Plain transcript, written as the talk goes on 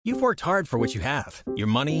You've worked hard for what you have. Your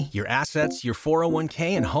money, your assets, your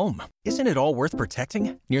 401k, and home. Isn't it all worth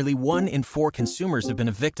protecting? Nearly 1 in 4 consumers have been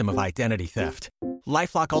a victim of identity theft.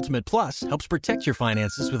 LifeLock Ultimate Plus helps protect your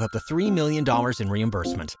finances with up to $3 million in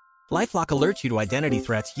reimbursement. LifeLock alerts you to identity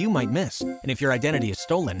threats you might miss. And if your identity is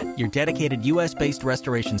stolen, your dedicated U.S.-based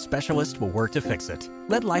restoration specialist will work to fix it.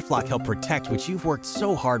 Let LifeLock help protect what you've worked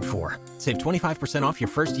so hard for. Save 25% off your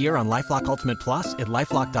first year on LifeLock Ultimate Plus at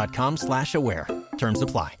LifeLock.com/aware. Terms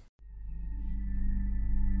apply.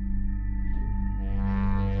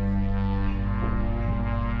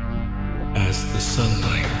 As the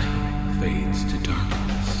sunlight fades to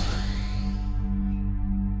darkness,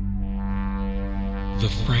 the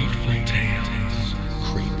frightful tales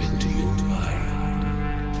creep into your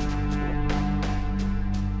mind.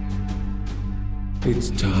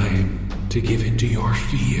 It's time to give into your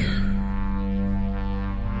fear.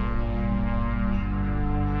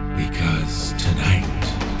 Because tonight,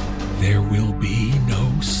 there will be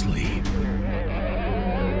no sleep.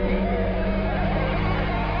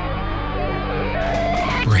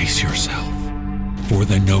 Brace yourself for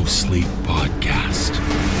the No Sleep Podcast.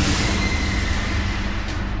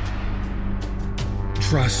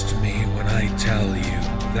 Trust me when I tell you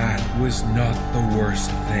that was not the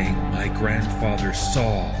worst thing my grandfather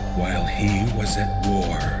saw while he was at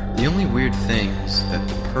war. The only weird thing is that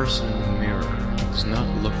the person in the mirror does not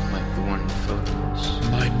look like the one in the photos.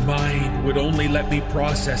 My mind would only let me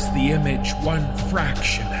process the image one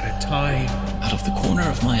fraction at a time. Out of the corner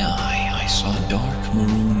of my eye, I saw a dark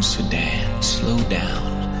maroon sedan slow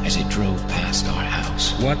down as it drove past our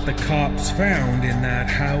house. What the cops found in that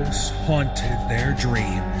house haunted their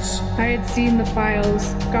dreams. I had seen the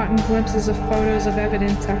files, gotten glimpses of photos of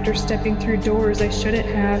evidence after stepping through doors I shouldn't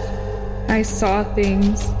have. I saw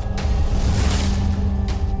things.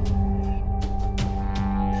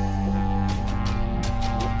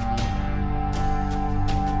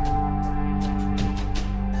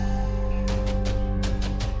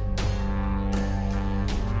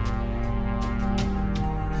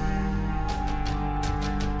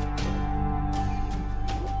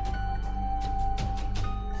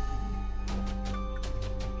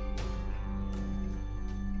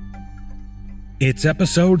 It's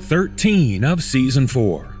episode 13 of season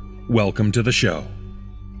 4. Welcome to the show.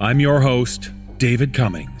 I'm your host, David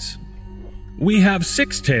Cummings. We have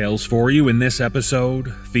 6 tales for you in this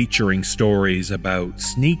episode, featuring stories about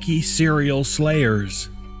sneaky serial slayers,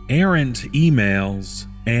 errant emails,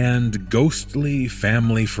 and ghostly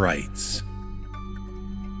family frights.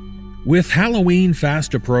 With Halloween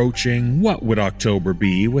fast approaching, what would October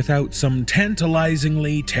be without some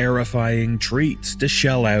tantalizingly terrifying treats to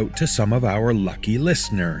shell out to some of our lucky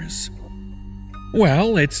listeners?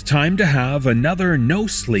 Well, it's time to have another No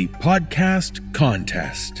Sleep Podcast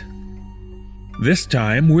contest. This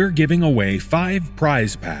time, we're giving away 5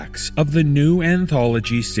 prize packs of the new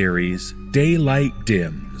anthology series Daylight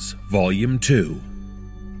Dims, Volume 2.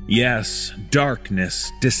 Yes,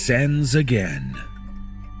 darkness descends again.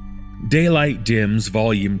 Daylight Dims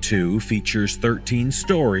Volume 2 features 13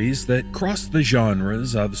 stories that cross the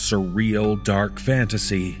genres of surreal dark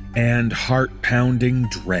fantasy and heart-pounding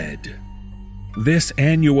dread. This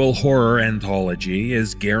annual horror anthology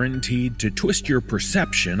is guaranteed to twist your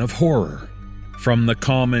perception of horror. From the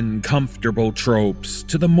common, comfortable tropes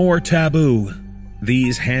to the more taboo,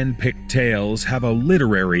 these hand-picked tales have a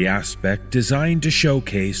literary aspect designed to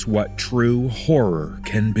showcase what true horror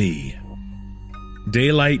can be.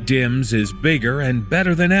 Daylight Dims is bigger and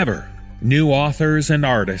better than ever. New authors and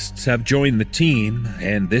artists have joined the team,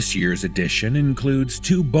 and this year's edition includes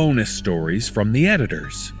 2 bonus stories from the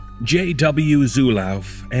editors, J.W.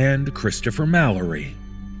 Zulauf and Christopher Mallory.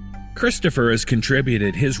 Christopher has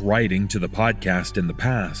contributed his writing to the podcast in the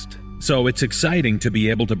past, so it's exciting to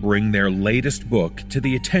be able to bring their latest book to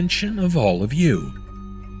the attention of all of you.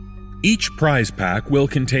 Each prize pack will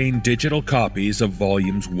contain digital copies of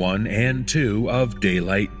Volumes 1 and 2 of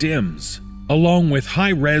Daylight Dims, along with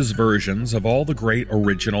high-res versions of all the great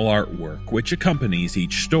original artwork which accompanies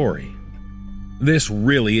each story. This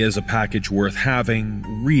really is a package worth having,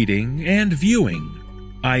 reading, and viewing,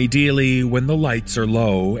 ideally when the lights are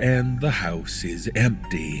low and the house is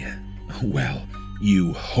empty. Well,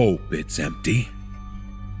 you hope it's empty.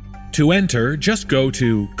 To enter, just go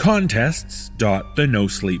to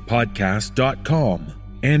contests.thenosleeppodcast.com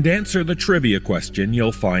and answer the trivia question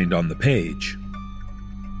you'll find on the page.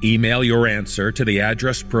 Email your answer to the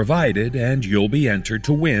address provided and you'll be entered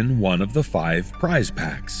to win one of the 5 prize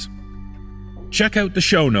packs. Check out the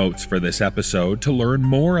show notes for this episode to learn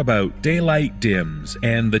more about Daylight Dims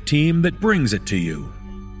and the team that brings it to you.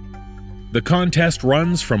 The contest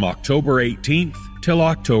runs from October 18th till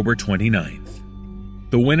October 29th.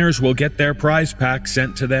 The winners will get their prize pack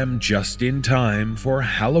sent to them just in time for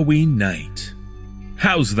Halloween night.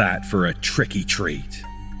 How's that for a tricky treat?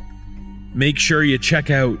 Make sure you check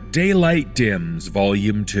out Daylight Dims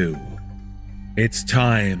Volume 2. It's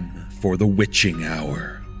time for the witching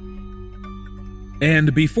hour.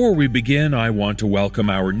 And before we begin, I want to welcome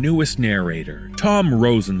our newest narrator, Tom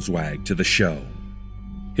Rosenzweig, to the show.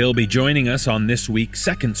 He'll be joining us on this week's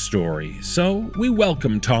second story, so we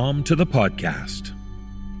welcome Tom to the podcast.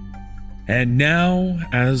 And now,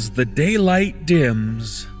 as the daylight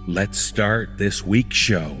dims, let's start this week's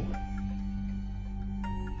show.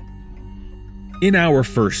 In our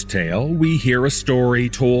first tale, we hear a story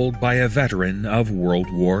told by a veteran of World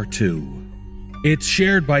War II. It's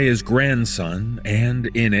shared by his grandson, and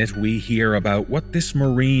in it we hear about what this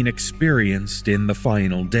Marine experienced in the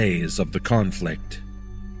final days of the conflict.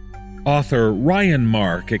 Author Ryan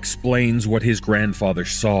Mark explains what his grandfather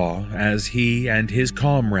saw as he and his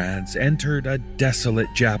comrades entered a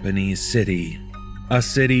desolate Japanese city. A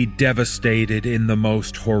city devastated in the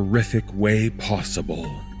most horrific way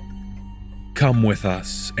possible. Come with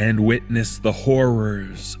us and witness the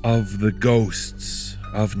horrors of the ghosts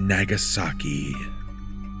of Nagasaki.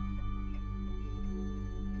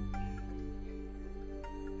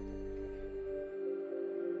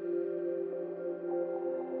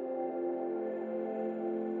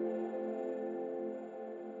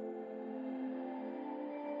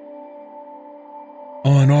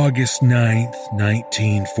 On August 9th,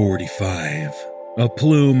 1945, a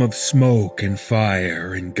plume of smoke and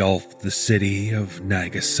fire engulfed the city of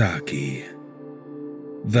Nagasaki.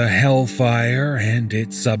 The hellfire and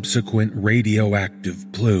its subsequent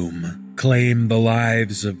radioactive plume claimed the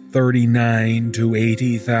lives of 39,000 to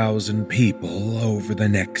 80,000 people over the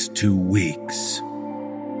next 2 weeks.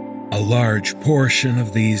 A large portion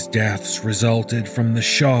of these deaths resulted from the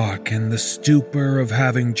shock and the stupor of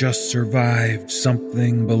having just survived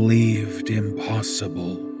something believed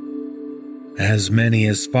impossible. As many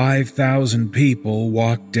as 5,000 people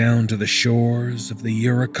walked down to the shores of the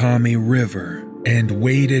Urakami River and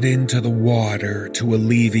waded into the water to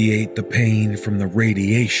alleviate the pain from the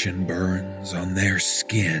radiation burns on their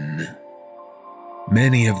skin.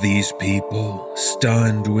 Many of these people,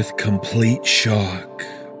 stunned with complete shock,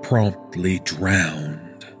 promptly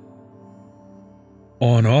drowned.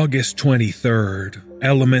 On August 23rd,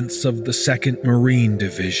 elements of the 2nd Marine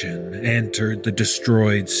Division entered the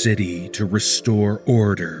destroyed city to restore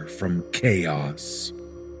order from chaos.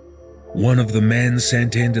 One of the men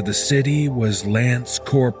sent into the city was Lance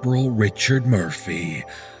Corporal Richard Murphy,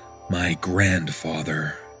 my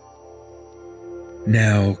grandfather.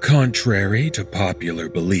 Now, contrary to popular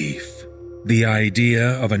belief, the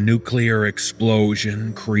idea of a nuclear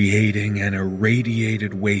explosion creating an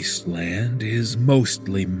irradiated wasteland is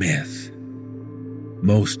mostly myth.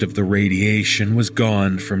 Most of the radiation was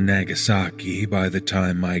gone from Nagasaki by the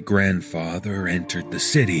time my grandfather entered the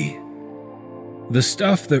city. The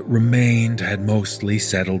stuff that remained had mostly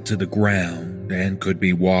settled to the ground and could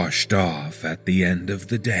be washed off at the end of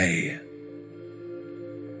the day.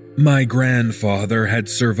 My grandfather had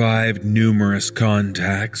survived numerous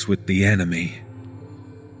contacts with the enemy.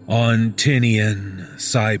 On Tinian,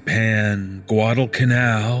 Saipan,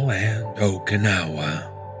 Guadalcanal, and Okinawa.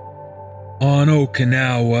 On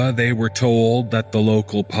Okinawa, they were told that the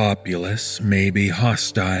local populace may be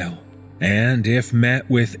hostile, and if met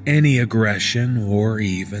with any aggression or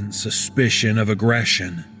even suspicion of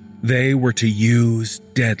aggression, they were to use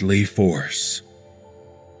deadly force.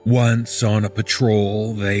 Once on a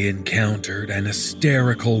patrol, they encountered an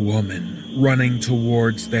hysterical woman running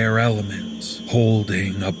towards their element,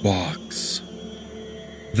 holding a box.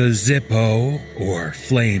 The Zippo, or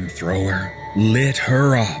flamethrower, lit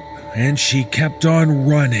her up, and she kept on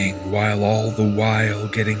running all the while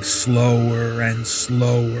getting slower and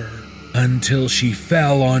slower, until she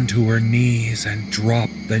fell onto her knees and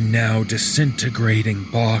dropped the now disintegrating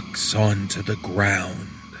box onto the ground.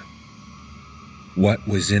 What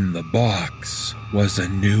was in the box was a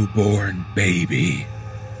newborn baby.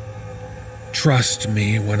 Trust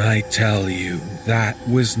me when I tell you that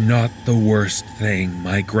was not the worst thing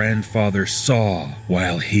my grandfather saw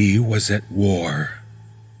while he was at war.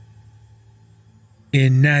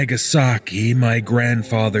 In Nagasaki, my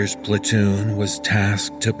grandfather's platoon was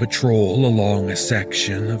tasked to patrol along a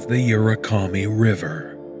section of the Urakami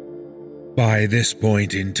River. By this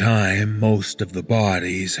point in time, most of the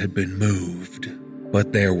bodies had been moved,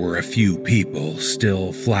 but there were a few people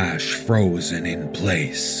still flash frozen in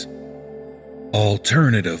place.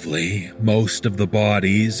 Alternatively, most of the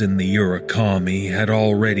bodies in the Urakami had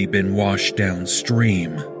already been washed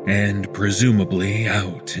downstream and presumably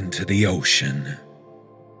out into the ocean.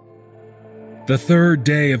 The third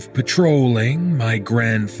day of patrolling, my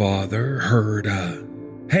grandfather heard a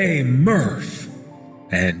 "Hey, Murph,"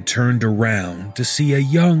 and turned around to see a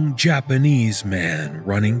young Japanese man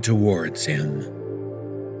running towards him.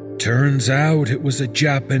 Turns out it was a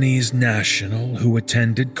Japanese national who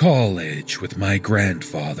attended college with my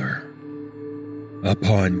grandfather.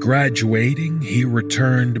 Upon graduating, he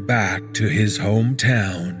returned back to his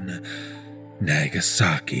hometown,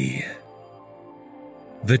 Nagasaki.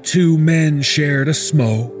 The two men shared a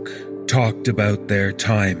smoke, talked about their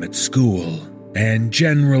time at school, and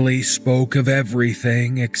generally spoke of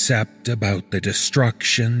everything except about the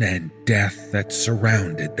destruction and death that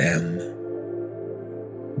surrounded them.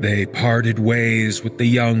 They parted ways with the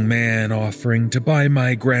young man offering to buy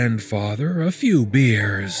my grandfather a few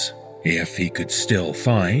beers if he could still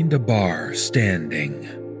find a bar standing.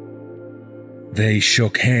 They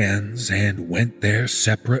shook hands and went their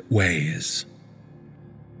separate ways.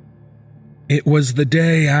 It was the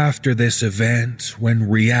day after this event when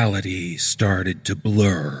reality started to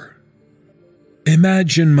blur.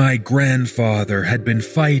 Imagine my grandfather had been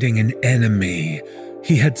fighting an enemy.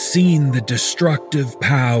 He had seen the destructive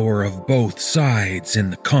power of both sides in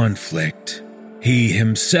the conflict, he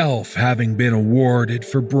himself having been awarded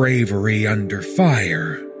for bravery under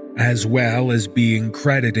fire, as well as being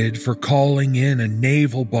credited for calling in a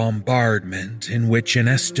naval bombardment in which an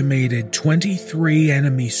estimated 23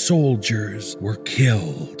 enemy soldiers were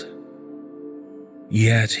killed.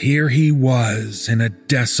 Yet here he was in a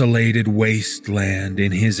desolated wasteland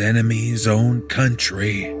in his enemy's own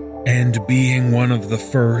country, and being one of the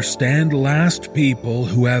first and last people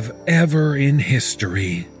who have ever in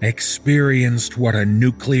history experienced what a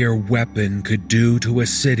nuclear weapon could do to a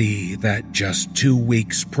city that just 2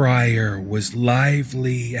 weeks prior was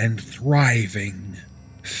lively and thriving,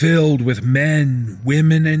 filled with men,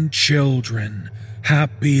 women, and children,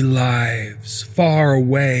 happy lives, far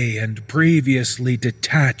away and previously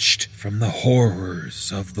detached from the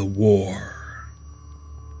horrors of the war.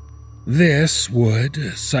 This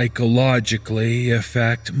would psychologically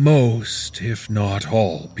affect most, if not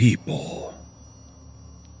all, people.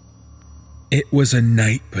 It was a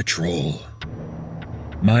night patrol.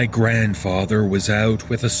 My grandfather was out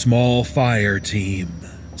with a small fire team,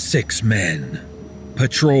 6 men,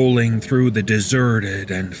 patrolling through the deserted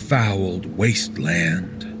and fouled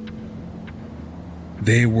wasteland.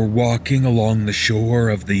 They were walking along the shore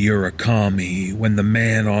of the Urakami when the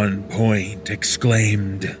man on point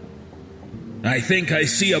exclaimed, "I think I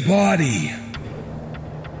see a body."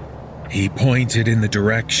 He pointed in the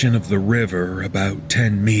direction of the river about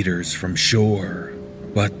 10 meters from shore,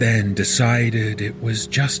 but then decided it was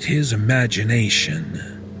just his imagination.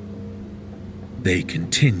 They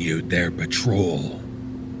continued their patrol.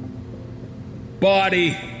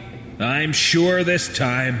 "Body, I'm sure this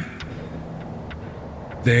time."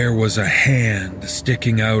 There was a hand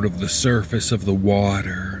sticking out of the surface of the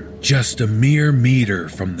water, just a mere meter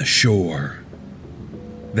from the shore.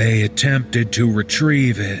 They attempted to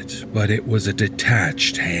retrieve it, but it was a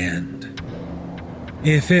detached hand.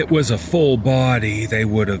 If it was a full body, they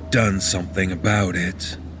would have done something about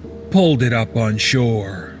it. Pulled it up on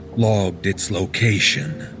shore, logged its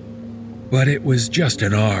location. But it was just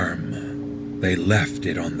an arm. They left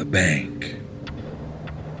it on the bank.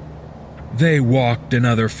 They walked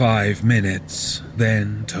another 5 minutes,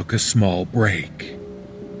 then took a small break.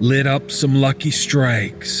 Lit up some Lucky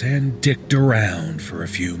Strikes and dicked around for a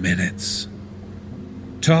few minutes.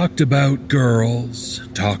 Talked about girls,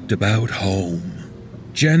 talked about home.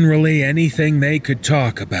 Generally anything they could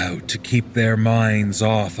talk about to keep their minds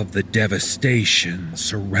off of the devastation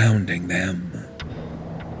surrounding them.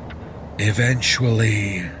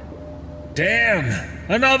 Eventually, "Damn,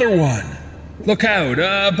 another one! Look out,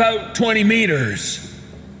 about 20 meters!"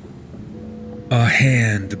 A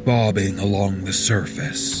hand bobbing along the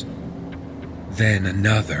surface. Then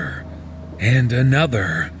another, and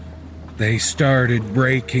another. They started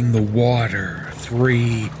breaking the water.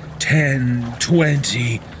 3, 10,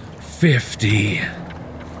 20, 50.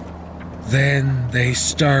 Then they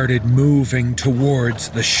started moving towards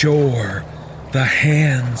the shore, the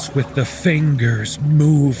hands with the fingers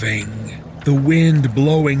moving, the wind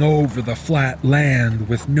blowing over the flat land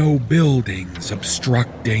with no buildings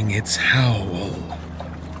obstructing its howl.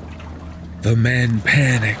 The men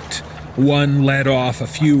panicked. One let off a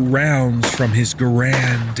few rounds from his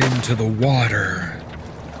Garand into the water.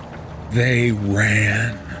 They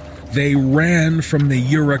ran from the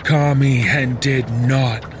Urakami and did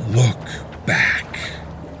not look back.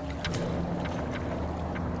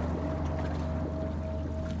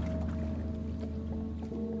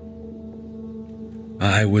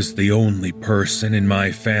 I was the only person in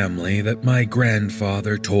my family that my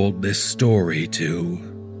grandfather told this story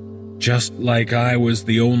to. Just like I was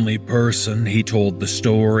the only person he told the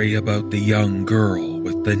story about the young girl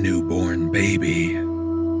with the newborn baby.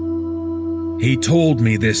 He told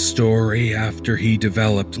me this story after he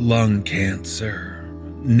developed lung cancer.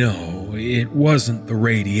 No, it wasn't the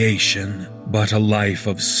radiation, but a life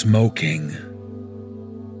of smoking.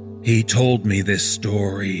 He told me this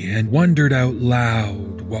story and wondered out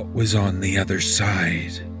loud what was on the other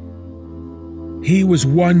side. He was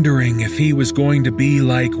wondering if he was going to be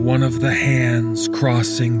like one of the hands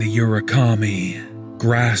crossing the Urakami,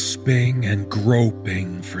 grasping and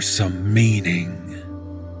groping for some meaning.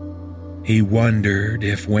 He wondered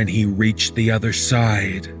if when he reached the other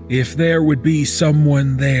side, if there would be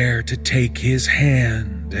someone there to take his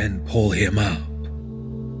hand and pull him up.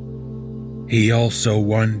 He also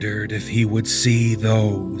wondered if he would see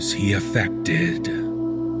those he affected,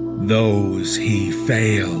 those he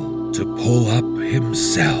failed to pull up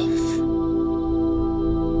himself.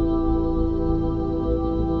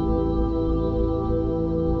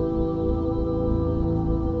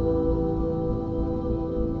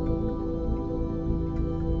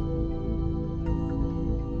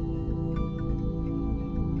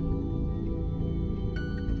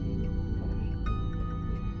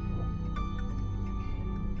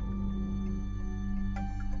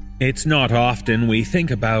 It's not often we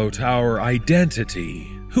think about our identity,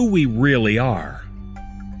 who we really are.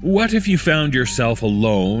 What if you found yourself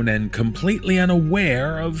alone and completely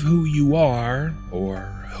unaware of who you are or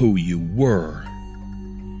who you were?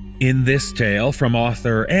 In this tale from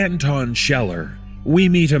author Anton Scheller, we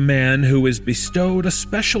meet a man who is bestowed a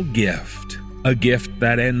special gift, a gift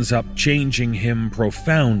that ends up changing him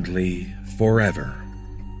profoundly forever.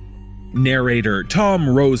 Narrator Tom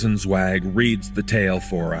Rosenzweig reads the tale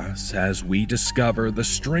for us as we discover the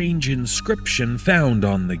strange inscription found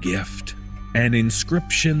on the gift, an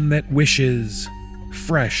inscription that wishes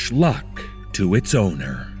fresh luck to its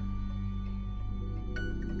owner.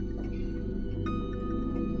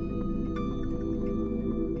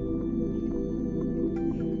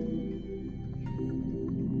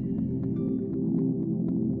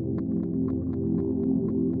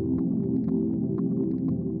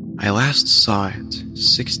 I last saw it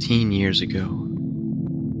 16 years ago.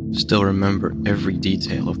 Still remember every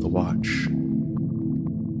detail of the watch.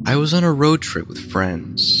 I was on a road trip with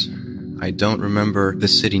friends. I don't remember the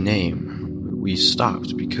city name. We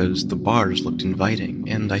stopped because the bars looked inviting,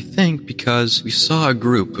 and I think because we saw a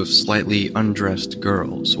group of slightly undressed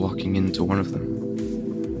girls walking into one of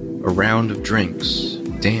them. A round of drinks,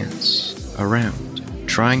 dance, around,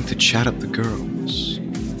 trying to chat up the girls.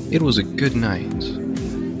 It was a good night.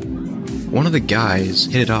 One of the guys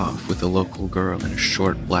hit it off with a local girl in a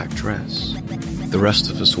short black dress. The rest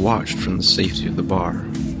of us watched from the safety of the bar.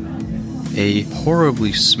 A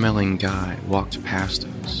horribly smelling guy walked past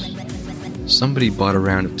us. Somebody bought a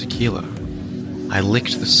round of tequila. I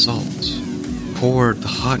licked the salt, poured the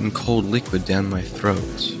hot and cold liquid down my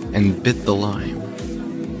throat, and bit the lime.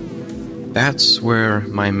 That's where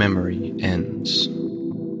my memory ends.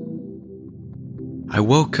 I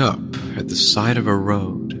woke up at the side of a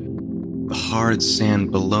road. The hard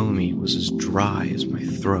sand below me was as dry as my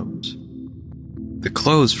throat. The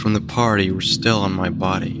clothes from the party were still on my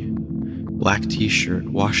body. Black t-shirt,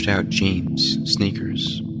 washed out jeans,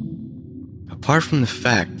 sneakers. Apart from the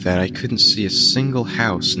fact that I couldn't see a single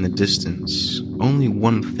house in the distance, only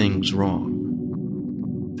one thing was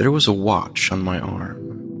wrong. There was a watch on my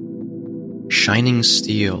arm. Shining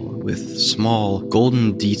steel with small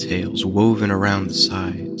golden details woven around the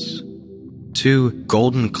sides. 2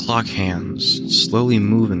 golden clock hands slowly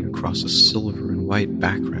moving across a silver and white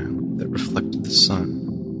background that reflected the sun.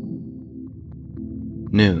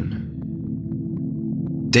 Noon.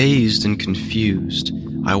 Dazed and confused,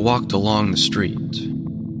 I walked along the street.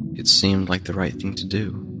 It seemed like the right thing to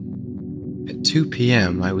do. At 2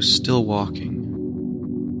 p.m., I was still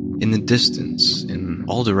walking. In the distance, in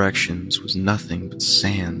all directions, was nothing but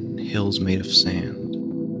sand and hills made of sand.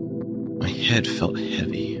 My head felt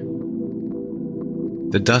heavy.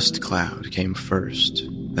 The dust cloud came first,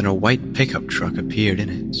 then a white pickup truck appeared in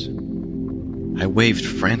it. I waved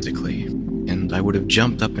frantically, and I would have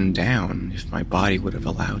jumped up and down if my body would have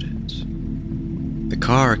allowed it. The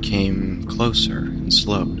car came closer and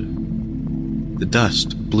slowed. The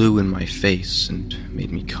dust blew in my face and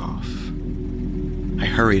made me cough. I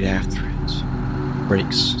hurried after it.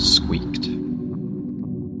 Brakes squeaked.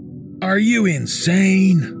 Are you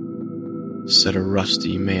insane? said a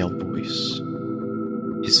rusty male voice.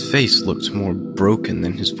 His face looked more broken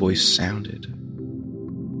than his voice sounded.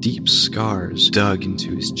 Deep scars dug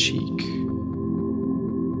into his cheek.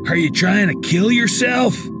 Are you trying to kill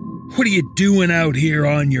yourself? What are you doing out here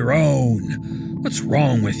on your own? What's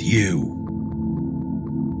wrong with you?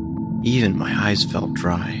 Even my eyes felt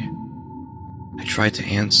dry. I tried to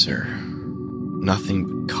answer.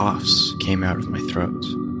 Nothing but coughs came out of my throat.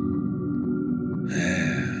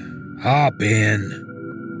 Hop in.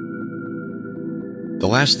 The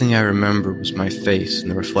last thing I remember was my face in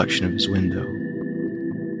the reflection of his window.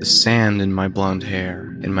 The sand in my blonde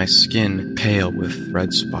hair and my skin pale with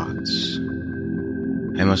red spots.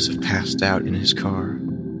 I must have passed out in his car.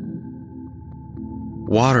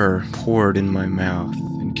 Water poured in my mouth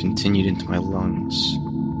and continued into my lungs.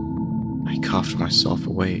 I coughed myself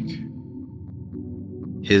awake.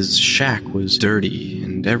 His shack was dirty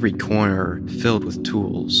and every corner filled with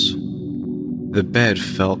tools. The bed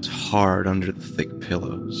felt hard under the thick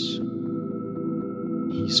pillows.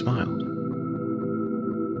 He smiled.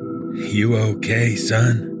 You okay,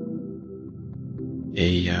 son?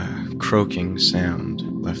 A croaking sound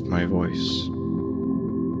left my voice.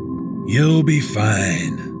 You'll be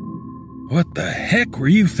fine. What the heck were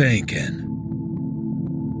you thinking?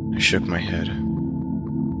 I shook my head.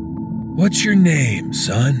 What's your name,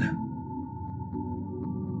 son?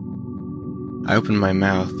 I opened my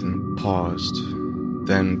mouth and paused,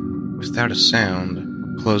 then, without a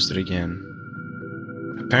sound, closed it again.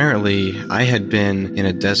 Apparently, I had been in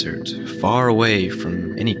a desert, far away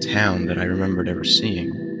from any town that I remembered ever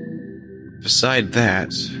seeing. Beside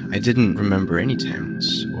that, I didn't remember any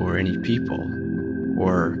towns, or any people,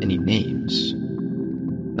 or any names.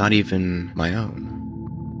 Not even my own.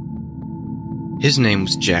 His name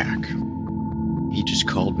was Jack. He just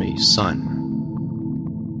called me son.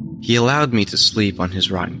 He allowed me to sleep on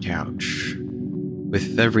his rotten couch.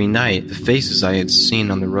 With every night, the faces I had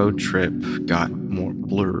seen on the road trip got more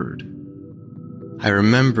blurred. I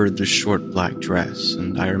remembered the short black dress,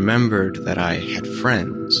 and I remembered that I had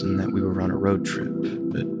friends and that we were on a road trip,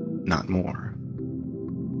 but not more.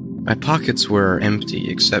 My pockets were empty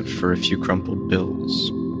except for a few crumpled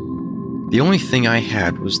bills. The only thing I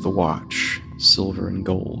had was the watch, silver and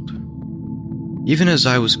gold. Even as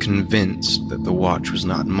I was convinced that the watch was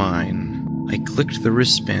not mine, I clicked the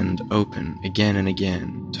wristband open again and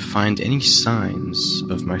again to find any signs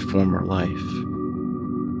of my former life.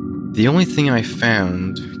 The only thing I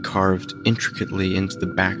found carved intricately into the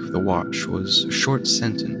back of the watch was a short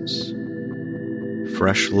sentence.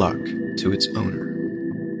 Fresh luck to its owner.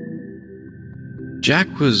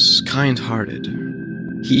 Jack was kind-hearted.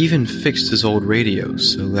 He even fixed his old radio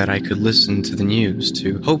so that I could listen to the news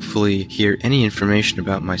to hopefully hear any information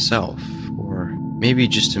about myself, or maybe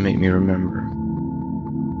just to make me remember.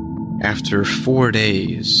 After 4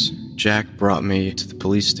 days, Jack brought me to the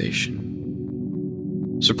police station.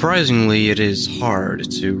 Surprisingly, it is hard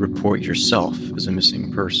to report yourself as a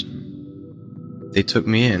missing person. They took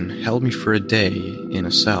me in, held me for a day in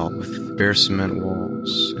a cell with bare cement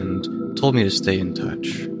walls, and told me to stay in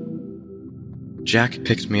touch. Jack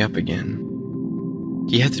picked me up again.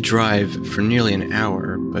 He had to drive for nearly an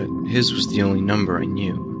hour, but his was the only number I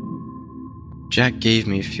knew. Jack gave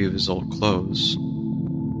me a few of his old clothes.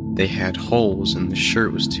 They had holes and the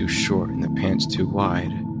shirt was too short and the pants too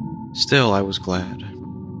wide. Still, I was glad.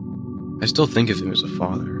 I still think of him as a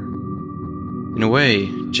father. In a way,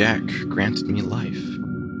 Jack granted me life.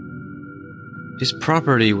 His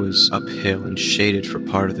property was uphill and shaded for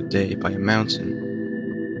part of the day by a mountain.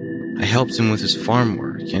 I helped him with his farm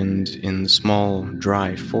work and in the small,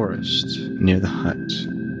 dry forest near the hut.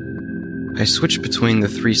 I switched between the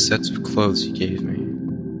 3 sets of clothes he gave me.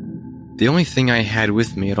 The only thing I had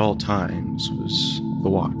with me at all times was the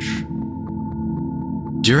watch.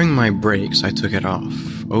 During my breaks, I took it off,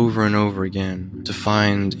 over and over again, to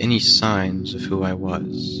find any signs of who I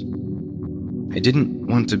was. I didn't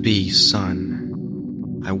want to be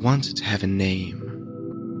son. I wanted to have a name.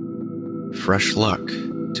 Fresh luck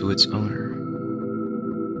to its owner.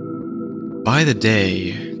 By the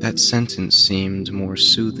day, that sentence seemed more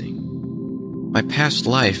soothing. My past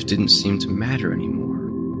life didn't seem to matter anymore.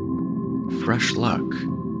 Fresh luck.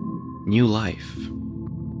 New life.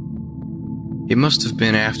 It must have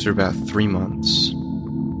been after about 3 months.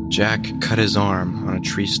 Jack cut his arm on a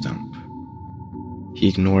tree stump. He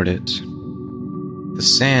ignored it. The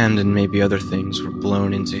sand and maybe other things were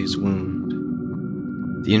blown into his wound.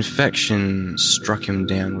 The infection struck him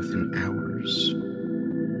down within hours.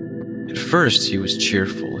 At first, he was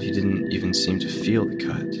cheerful. He didn't even seem to feel the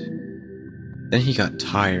cut. Then he got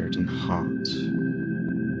tired and hot.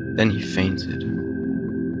 Then he fainted.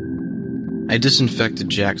 I disinfected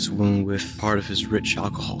Jack's wound with part of his rich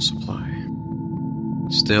alcohol supply.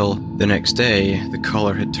 Still, the next day, the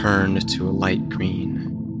color had turned to a light green.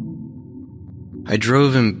 I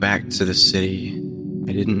drove him back to the city.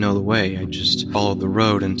 I didn't know the way, I just followed the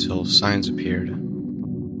road until signs appeared.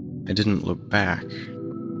 I didn't look back.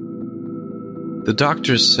 The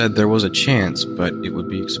doctors said there was a chance, but it would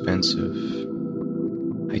be expensive.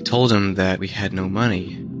 I told him that we had no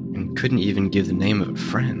money, and couldn't even give the name of a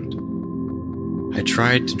friend. I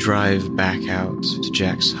tried to drive back out to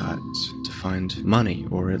Jack's hut to find money,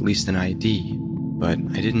 or at least an ID, but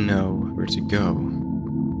I didn't know where to go.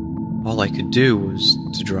 All I could do was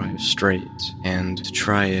to drive straight, and to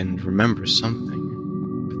try and remember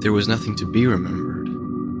something, but there was nothing to be remembered.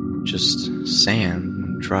 Just sand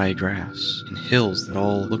and dry grass, and hills that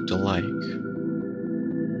all looked alike.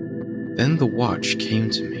 Then the watch came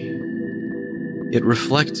to me. It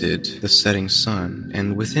reflected the setting sun,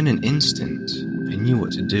 and within an instant, I knew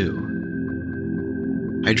what to do.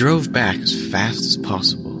 I drove back as fast as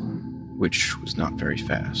possible, which was not very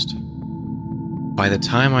fast. By the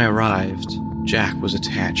time I arrived, Jack was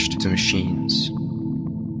attached to machines.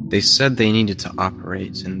 They said they needed to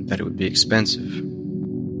operate and that it would be expensive.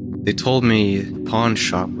 They told me the pawn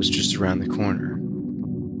shop was just around the corner.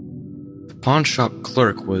 The pawn shop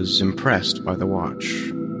clerk was impressed by the watch.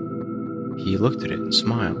 He looked at it and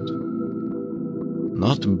smiled.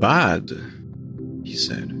 "Not bad," he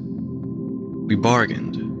said. We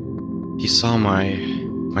bargained. He saw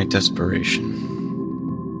my desperation.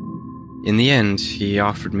 In the end, he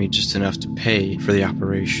offered me just enough to pay for the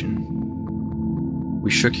operation.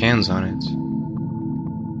 We shook hands on it.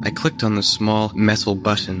 I clicked on the small metal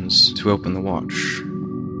buttons to open the watch.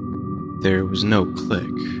 There was no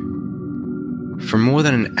click. For more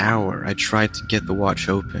than an hour, I tried to get the watch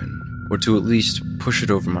open, or to at least push it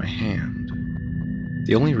over my hand.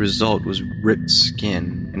 The only result was ripped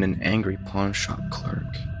skin and an angry pawnshop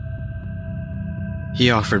clerk. He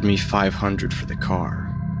offered me $500 for the car.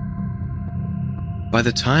 By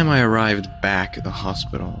the time I arrived back at the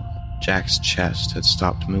hospital, Jack's chest had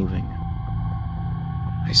stopped moving.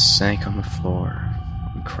 I sank on the floor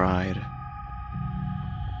and cried.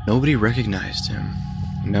 Nobody recognized him.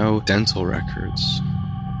 No dental records.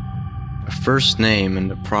 A first name and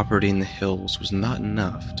a property in the hills was not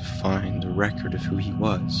enough to find a record of who he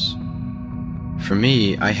was. For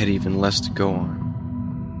me, I had even less to go on.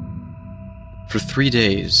 For 3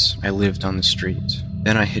 days, I lived on the street.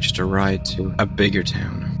 Then I hitched a ride to a bigger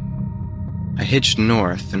town. I hitched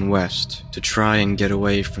north and west to try and get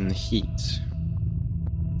away from the heat.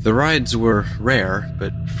 The rides were rare,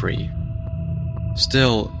 but free.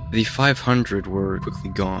 Still, the 500 were quickly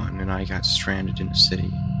gone, and I got stranded in a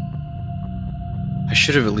city. I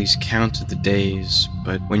should have at least counted the days,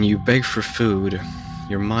 but when you beg for food,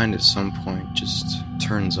 your mind at some point just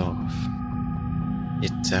turns off.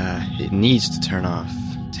 It needs to turn off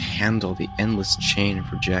to handle the endless chain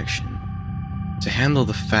of rejection, to handle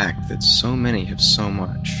the fact that so many have so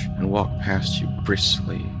much and walk past you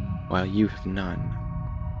briskly while you have none.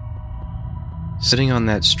 Sitting on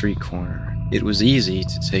that street corner, it was easy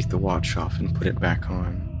to take the watch off and put it back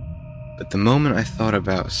on. But the moment I thought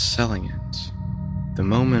about selling it, the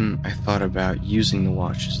moment I thought about using the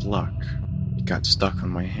watch as luck, it got stuck on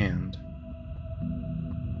my hand.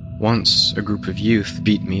 Once, a group of youth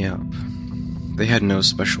beat me up. They had no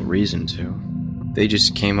special reason to. They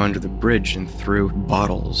just came under the bridge and threw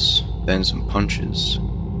bottles, then some punches.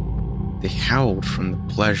 They howled from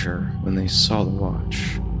the pleasure when they saw the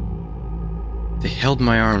watch. They held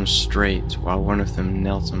my arms straight while one of them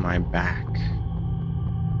knelt on my back.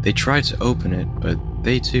 They tried to open it, but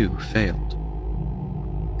they too failed.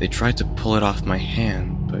 They tried to pull it off my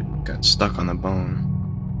hand, but got stuck on the bone.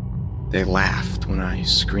 They laughed when I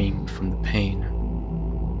screamed from the pain.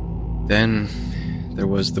 Then there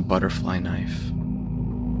was the butterfly knife.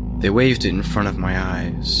 They waved it in front of my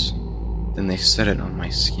eyes. Then they set it on my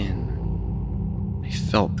skin. I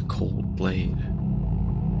felt the cold blade.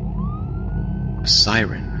 A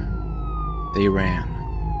siren. They ran.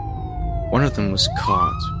 One of them was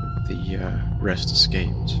caught, but the rest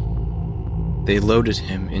escaped. They loaded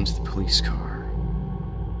him into the police car.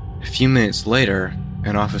 A few minutes later,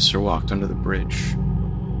 an officer walked under the bridge.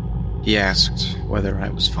 He asked whether I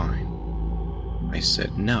was fine. I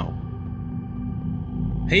said no.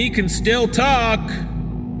 He can still talk,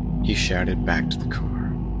 He shouted back to the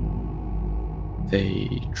car.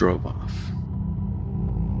 They drove off.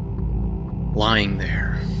 Lying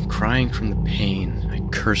there, crying from the pain, I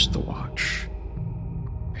cursed the watch.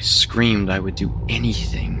 I screamed I would do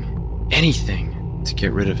anything to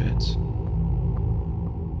get rid of it.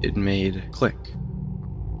 It made a click.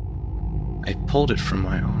 I pulled it from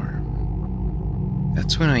my arm.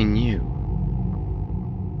 That's when I knew.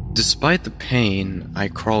 Despite the pain, I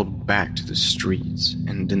crawled back to the streets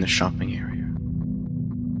and in the shopping area.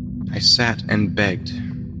 I sat and begged.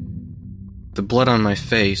 The blood on my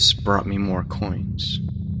face brought me more coins.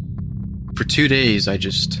 For 2 days, I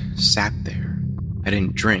just sat there. I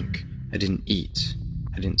didn't drink, I didn't eat,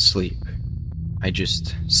 I didn't sleep. I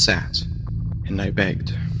just sat, and I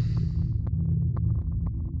begged.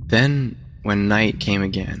 Then, when night came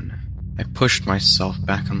again, I pushed myself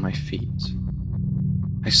back on my feet.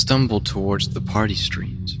 I stumbled towards the party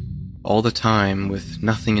street, all the time with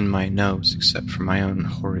nothing in my nose except for my own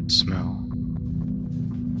horrid smell.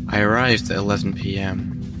 I arrived at 11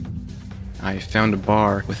 p.m. I found a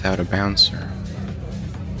bar without a bouncer.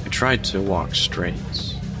 I tried to walk straight.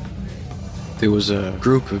 There was a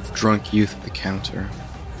group of drunk youth at the counter.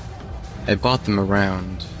 I bought them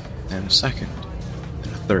around, then a second,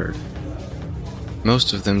 then a third.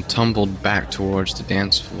 Most of them tumbled back towards the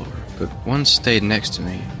dance floor, but one stayed next to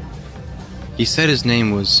me. He said his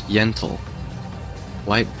name was Yentl,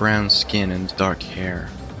 light brown skin and dark hair.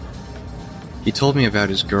 He told me about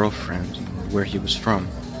his girlfriend and where he was from.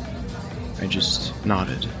 I just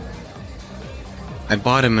nodded. I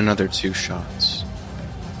bought him another 2 shots.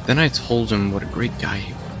 Then I told him what a great guy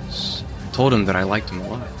he was. I told him that I liked him a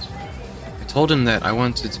lot. I told him that I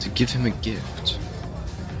wanted to give him a gift.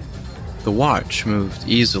 The watch moved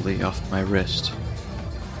easily off my wrist.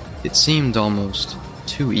 It seemed almost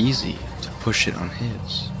too easy to push it on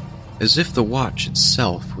his, as if the watch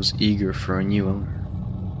itself was eager for a new owner.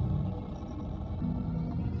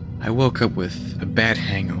 I woke up with a bad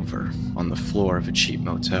hangover on the floor of a cheap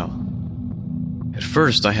motel. At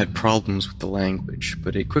first, I had problems with the language,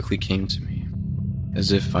 but it quickly came to me,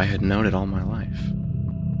 as if I had known it all my life.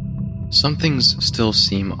 Some things still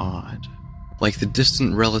seem odd, like the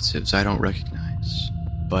distant relatives I don't recognize,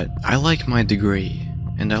 but I like my degree,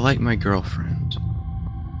 and I like my girlfriend.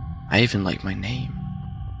 I even like my name.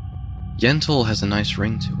 Yentl has a nice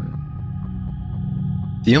ring to it.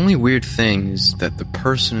 The only weird thing is that the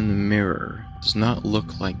person in the mirror does not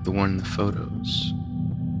look like the one in the photos.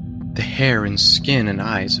 The hair and skin and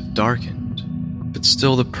eyes have darkened, but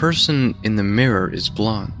still the person in the mirror is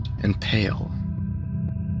blonde and pale.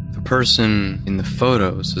 The person in the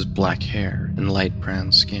photos has black hair and light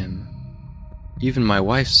brown skin. Even my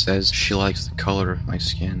wife says she likes the color of my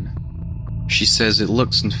skin. She says it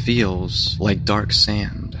looks and feels like dark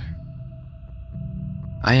sand.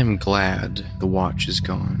 I am glad the watch is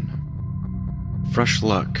gone. Fresh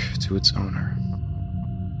luck to its owner.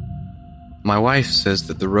 My wife says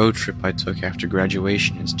that the road trip I took after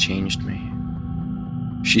graduation has changed me.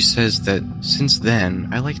 She says that since then,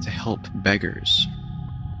 I like to help beggars.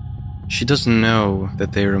 She doesn't know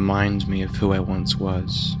that they remind me of who I once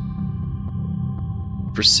was.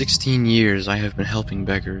 For 16 years, I have been helping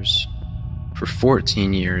beggars. For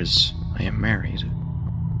 14 years, I am married.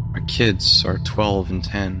 Our kids are 12 and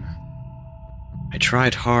 10. I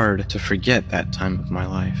tried hard to forget that time of my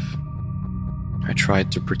life. I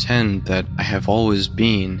tried to pretend that I have always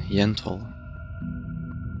been Yentl.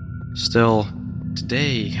 Still,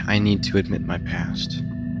 today I need to admit my past.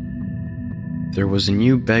 There was a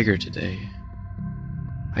new beggar today.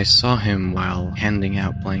 I saw him while handing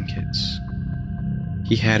out blankets.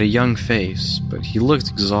 He had a young face, but he looked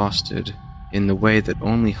exhausted in the way that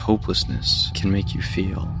only hopelessness can make you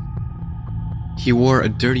feel. He wore a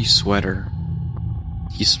dirty sweater.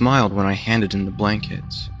 He smiled when I handed him the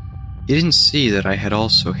blankets. He didn't see that I had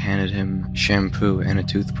also handed him shampoo and a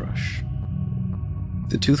toothbrush.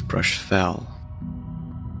 The toothbrush fell.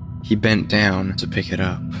 He bent down to pick it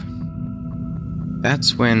up.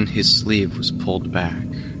 That's when his sleeve was pulled back.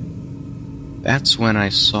 That's when I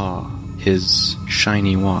saw his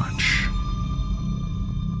shiny watch.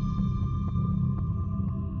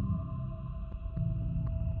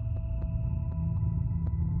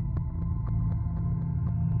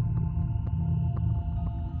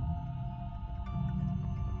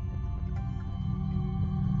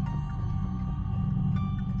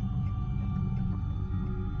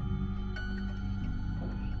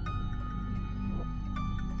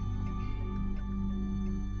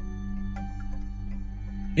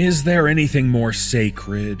 Is there anything more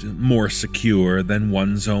sacred, more secure than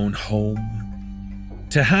one's own home?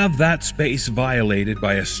 To have that space violated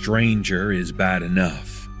by a stranger is bad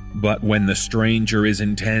enough, but when the stranger is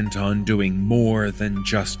intent on doing more than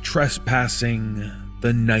just trespassing,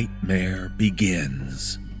 the nightmare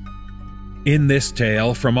begins. In this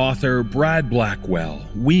tale from author Brad Blackwell,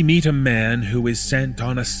 we meet a man who is sent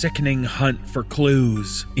on a sickening hunt for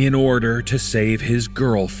clues in order to save his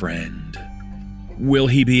girlfriend. Will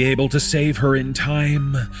he be able to save her in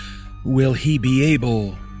time? Will he be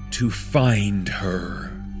able to find her?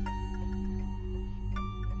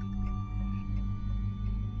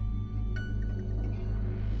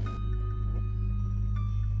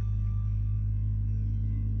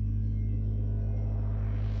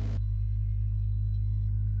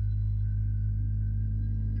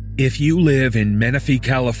 If you live in Menifee,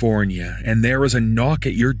 California, and there is a knock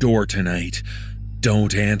at your door tonight,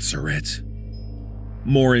 don't answer it.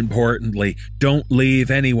 More importantly, don't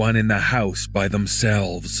leave anyone in the house by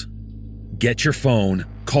themselves. Get your phone,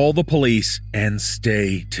 call the police, and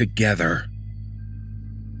stay together.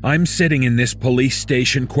 I'm sitting in this police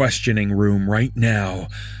station questioning room right now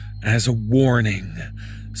as a warning,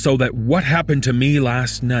 so that what happened to me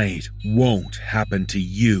last night won't happen to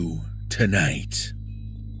you tonight.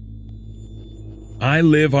 I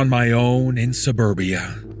live on my own in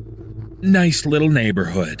suburbia. Nice little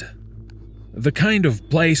neighborhood. The kind of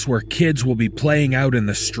place where kids will be playing out in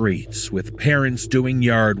the streets with parents doing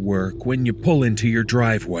yard work when you pull into your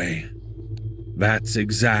driveway. That's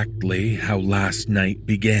exactly how last night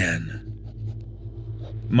began.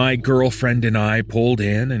 My girlfriend and I pulled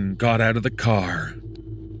in and got out of the car.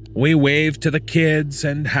 We waved to the kids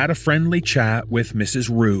and had a friendly chat with Mrs.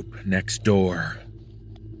 Roop next door.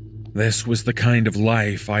 This was the kind of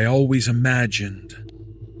life I always imagined.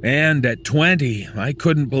 And at 20, I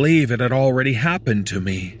couldn't believe it had already happened to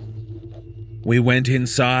me. We went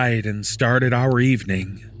inside and started our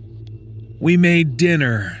evening. We made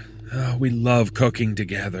dinner. We love cooking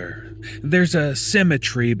together. There's a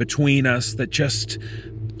symmetry between us that just,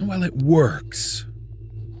 well, it works.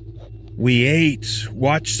 We ate,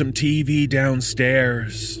 watched some TV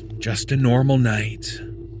downstairs, just a normal night.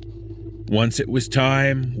 Once it was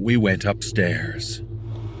time, we went upstairs.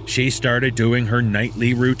 She started doing her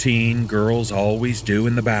nightly routine girls always do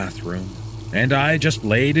in the bathroom, and I just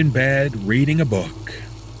laid in bed reading a book.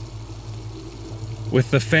 With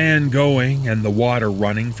the fan going and the water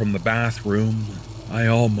running from the bathroom, I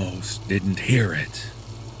almost didn't hear it.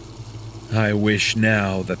 I wish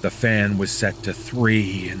now that the fan was set to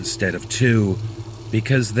 3 instead of 2,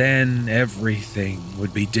 because then everything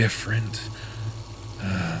would be different.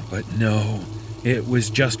 But no, it was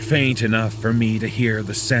just faint enough for me to hear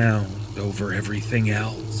the sound over everything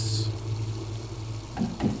else.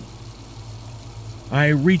 I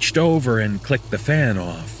reached over and clicked the fan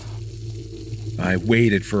off. I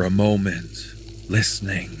waited for a moment,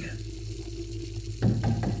 listening.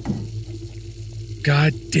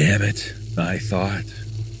 God damn it, I thought.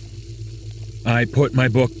 I put my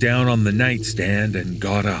book down on the nightstand and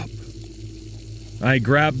got up. I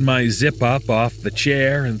grabbed my zip-up off the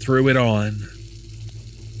chair and threw it on.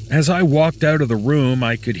 As I walked out of the room,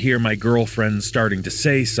 I could hear my girlfriend starting to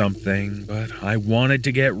say something, but I wanted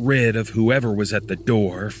to get rid of whoever was at the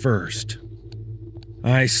door first.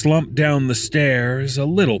 I slumped down the stairs, a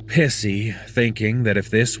little pissy, thinking that if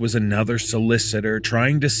this was another solicitor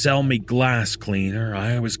trying to sell me glass cleaner,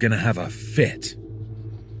 I was going to have a fit.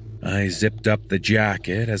 I zipped up the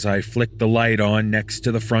jacket as I flicked the light on next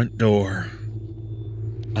to the front door.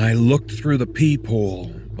 I looked through the peephole,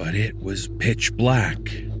 but it was pitch black.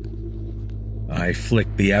 I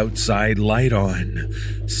flicked the outside light on,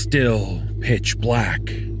 still pitch black.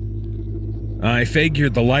 I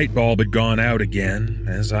figured the light bulb had gone out again,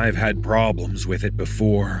 as I've had problems with it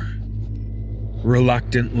before.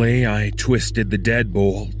 Reluctantly, I twisted the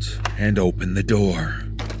deadbolt and opened the door.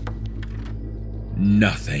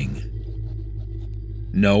 Nothing.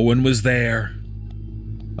 No one was there.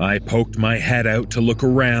 I poked my head out to look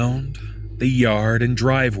around. The yard and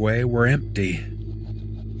driveway were empty.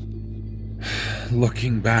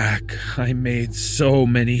 Looking back, I made so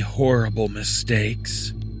many horrible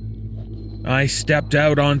mistakes. I stepped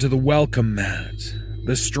out onto the welcome mat.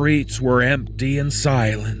 The streets were empty and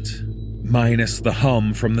silent, minus the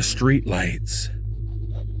hum from the streetlights.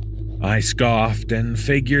 I scoffed and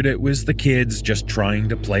figured it was the kids just trying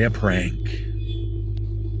to play a prank.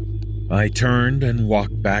 I turned and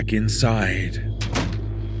walked back inside.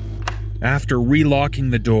 After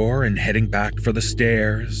relocking the door and heading back for the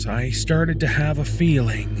stairs, I started to have a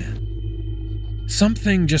feeling.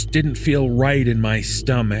 Something just didn't feel right in my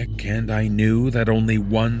stomach, and I knew that only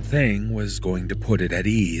one thing was going to put it at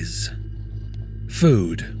ease.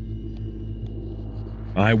 Food.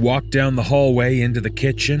 I walked down the hallway into the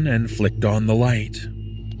kitchen and flicked on the light.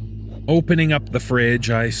 Opening up the fridge,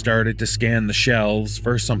 I started to scan the shelves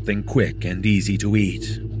for something quick and easy to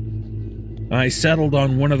eat. I settled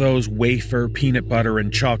on one of those wafer peanut butter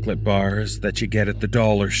and chocolate bars that you get at the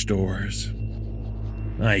dollar stores.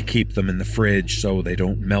 I keep them in the fridge so they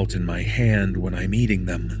don't melt in my hand when I'm eating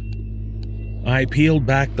them. I peeled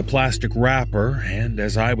back the plastic wrapper, and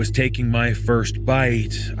as I was taking my first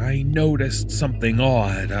bite, I noticed something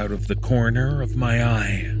odd out of the corner of my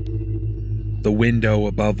eye. The window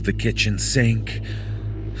above the kitchen sink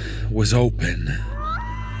was open.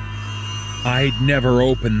 I'd never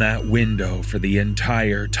opened that window for the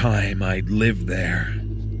entire time I'd lived there.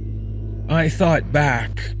 I thought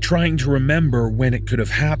back, trying to remember when it could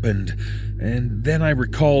have happened, and then I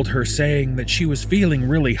recalled her saying that she was feeling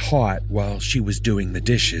really hot while she was doing the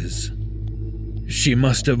dishes. She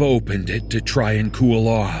must have opened it to try and cool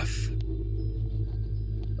off.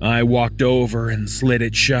 I walked over and slid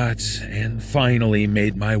it shut and finally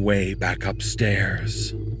made my way back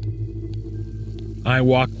upstairs. I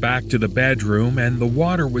walked back to the bedroom and the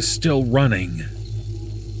water was still running.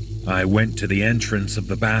 I went to the entrance of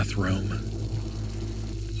the bathroom.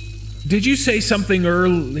 "Did you say something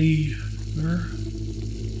earlier?"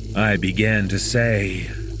 I began to say,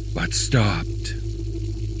 but stopped.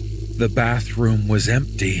 The bathroom was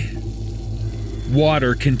empty.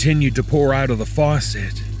 Water continued to pour out of the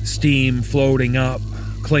faucet, steam floating up,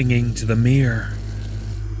 clinging to the mirror.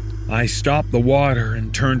 I stopped the water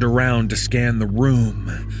and turned around to scan the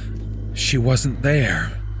room. She wasn't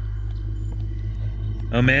there.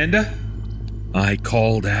 "Amanda?" I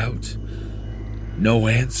called out. No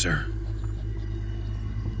answer.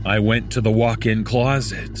 I went to the walk-in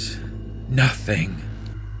closet. Nothing.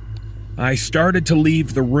 I started to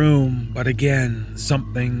leave the room, but again,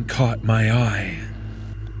 something caught my eye.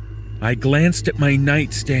 I glanced at my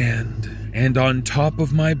nightstand, and on top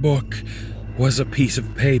of my book was a piece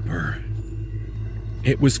of paper.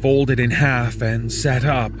 It was folded in half and set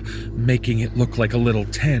up, making it look like a little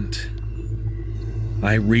tent.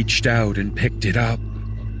 I reached out and picked it up.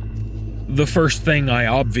 The first thing I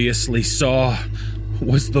obviously saw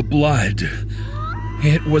was the blood.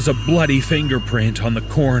 It was a bloody fingerprint on the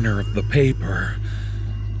corner of the paper.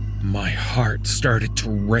 My heart started to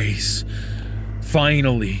race.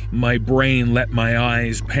 Finally, my brain let my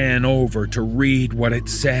eyes pan over to read what it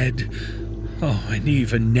said. Oh, and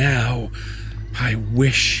even now, I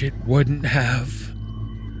wish it wouldn't have.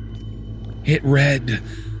 It read,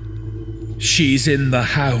 "She's in the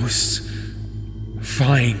house.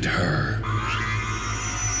 Find her."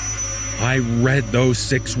 I read those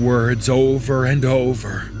 6 words over and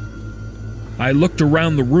over. I looked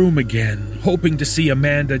around the room again, hoping to see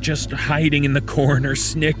Amanda just hiding in the corner,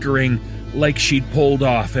 snickering like she'd pulled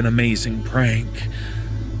off an amazing prank.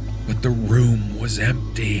 But the room was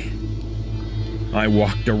empty. I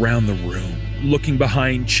walked around the room, looking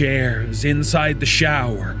behind chairs, inside the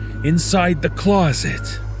shower, inside the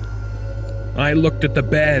closet. I looked at the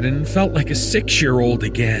bed and felt like a 6-year-old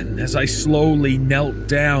again as I slowly knelt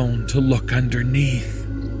down to look underneath.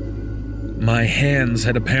 My hands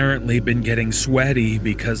had apparently been getting sweaty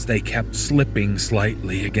because they kept slipping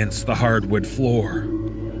slightly against the hardwood floor.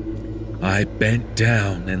 I bent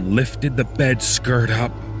down and lifted the bed skirt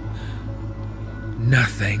up.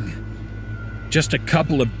 Nothing. Just a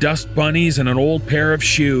couple of dust bunnies and an old pair of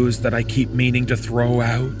shoes that I keep meaning to throw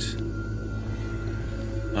out.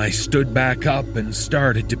 I stood back up and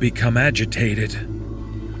started to become agitated.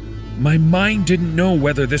 My mind didn't know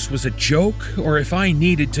whether this was a joke or if I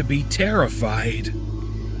needed to be terrified.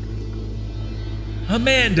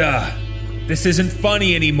 "Amanda! This isn't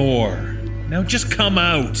funny anymore. Now just come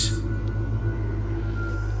out."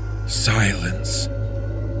 Silence.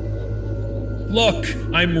 "Look,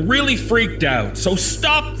 I'm really freaked out, so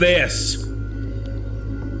stop this!"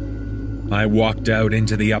 I walked out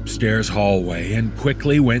into the upstairs hallway and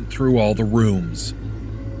quickly went through all the rooms.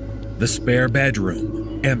 The spare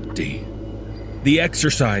bedroom, empty. The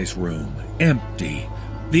exercise room, empty.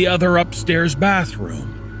 The other upstairs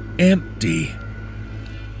bathroom, empty.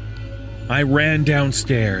 I ran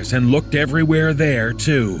downstairs and looked everywhere there,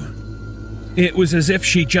 too. It was as if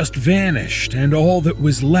she just vanished, and all that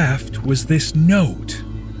was left was this note.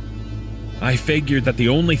 I figured that the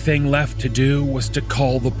only thing left to do was to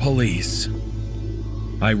call the police.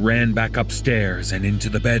 I ran back upstairs and into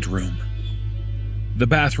the bedroom. The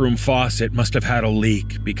bathroom faucet must have had a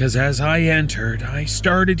leak because as I entered, I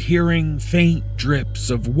started hearing faint drips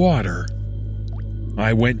of water.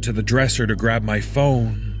 I went to the dresser to grab my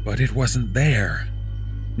phone, but it wasn't there.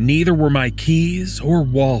 Neither were my keys or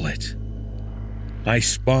wallet. I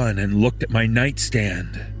spun and looked at my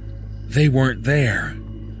nightstand. They weren't there.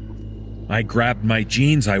 I grabbed my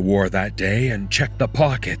jeans I wore that day and checked the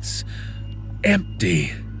pockets.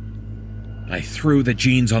 Empty. I threw the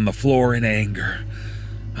jeans on the floor in anger.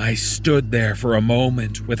 I stood there for a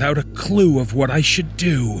moment without a clue of what I should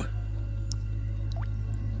do.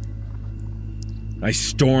 I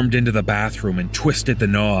stormed into the bathroom and twisted the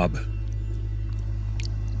knob.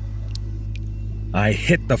 I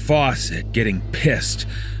hit the faucet, getting pissed,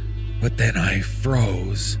 but then I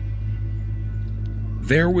froze.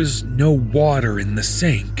 There was no water in the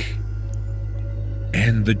sink,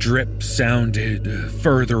 and the drip sounded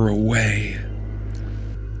further away.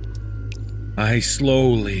 I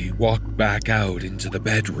slowly walked back out into the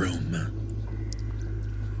bedroom.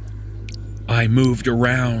 I moved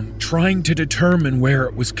around, trying to determine where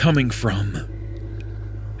it was coming from.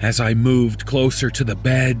 As I moved closer to the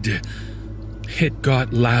bed, it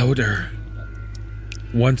got louder.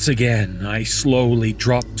 Once again, I slowly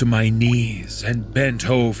dropped to my knees and bent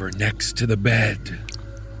over next to the bed.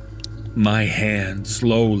 My hand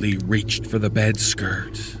slowly reached for the bed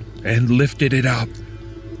skirt and lifted it up.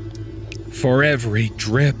 For every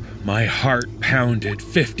drip, my heart pounded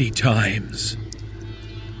 50 times.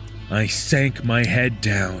 I sank my head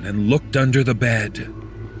down and looked under the bed.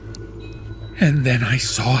 And then I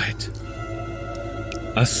saw it.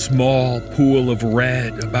 A small pool of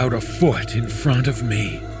red about a foot in front of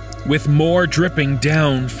me, with more dripping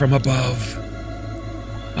down from above.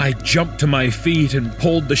 I jumped to my feet and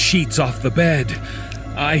pulled the sheets off the bed.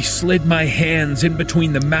 I slid my hands in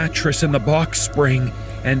between the mattress and the box spring,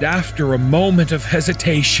 and after a moment of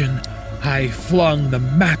hesitation, I flung the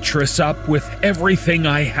mattress up with everything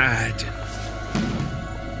I had.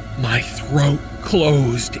 My throat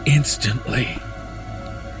closed instantly.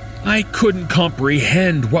 I couldn't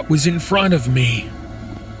comprehend what was in front of me.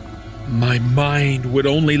 My mind would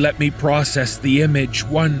only let me process the image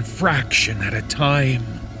one fraction at a time.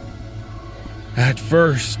 At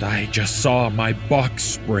first, I just saw my box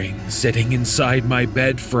spring sitting inside my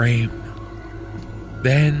bed frame.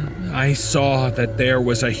 Then I saw that there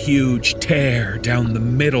was a huge tear down the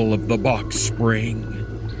middle of the box spring.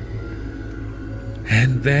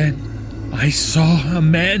 And then I saw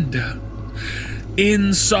Amanda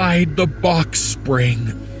inside the box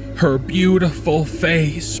spring, her beautiful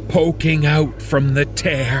face poking out from the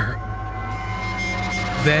tear.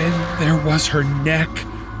 Then there was her neck,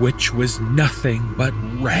 which was nothing but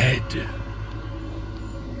red.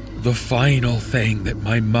 The final thing that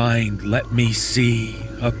my mind let me see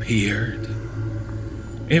appeared.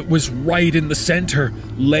 It was right in the center,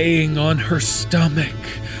 laying on her stomach.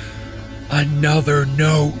 Another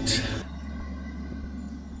note.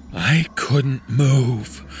 I couldn't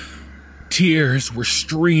move. Tears were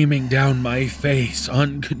streaming down my face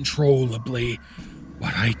uncontrollably,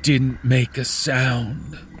 but I didn't make a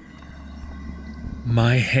sound.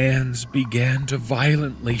 My hands began to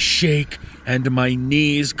violently shake, and my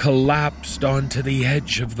knees collapsed onto the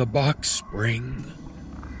edge of the box spring.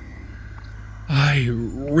 I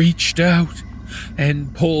reached out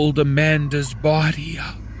and pulled Amanda's body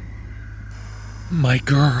up. My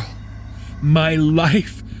girl, my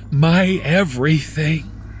life, my everything.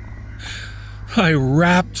 I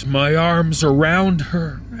wrapped my arms around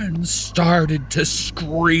her and started to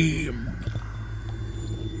scream.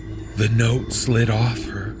 The note slid off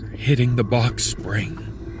her, hitting the box spring.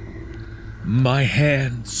 My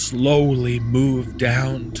hand slowly moved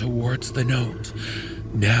down towards the note,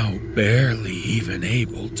 now barely even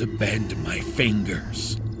able to bend my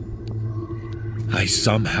fingers. I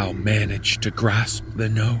somehow managed to grasp the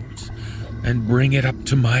note and bring it up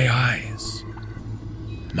to my eyes.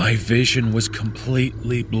 My vision was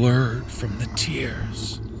completely blurred from the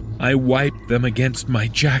tears. I wiped them against my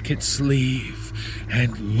jacket sleeve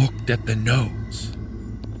and looked at the note.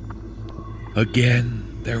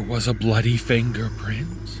 Again, there was a bloody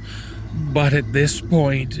fingerprint, but at this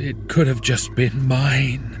point, it could have just been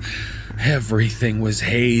mine. Everything was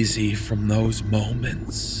hazy from those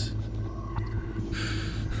moments.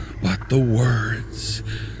 But the words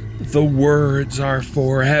are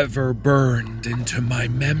forever burned into my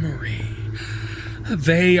memory.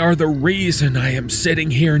 They are the reason I am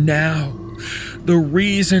sitting here now. The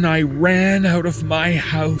reason I ran out of my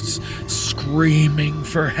house screaming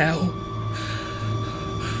for help.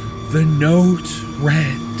 The note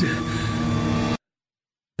read,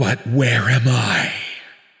 "But where am I?"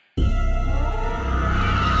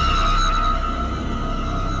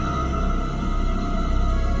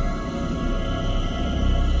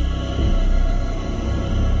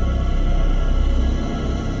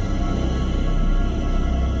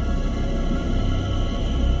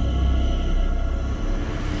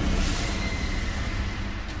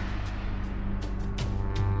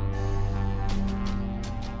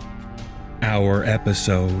 Our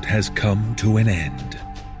episode has come to an end.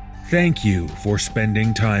 Thank you for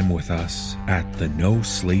spending time with us at the No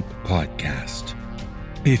Sleep Podcast.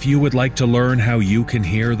 If you would like to learn how you can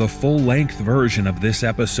hear the full-length version of this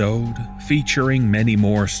episode, featuring many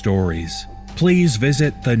more stories, please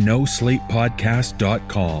visit the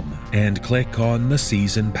NoSleepPodcast.com and click on the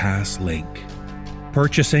Season Pass link.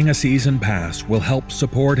 Purchasing a Season Pass will help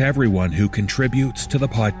support everyone who contributes to the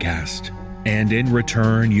podcast, and in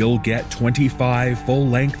return you'll get 25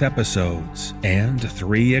 full-length episodes and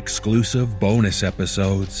 3 exclusive bonus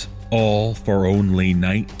episodes, all for only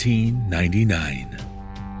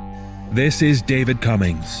 $19.99. This is David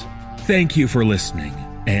Cummings. Thank you for listening,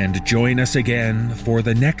 and join us again for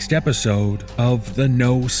the next episode of the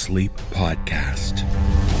No Sleep Podcast.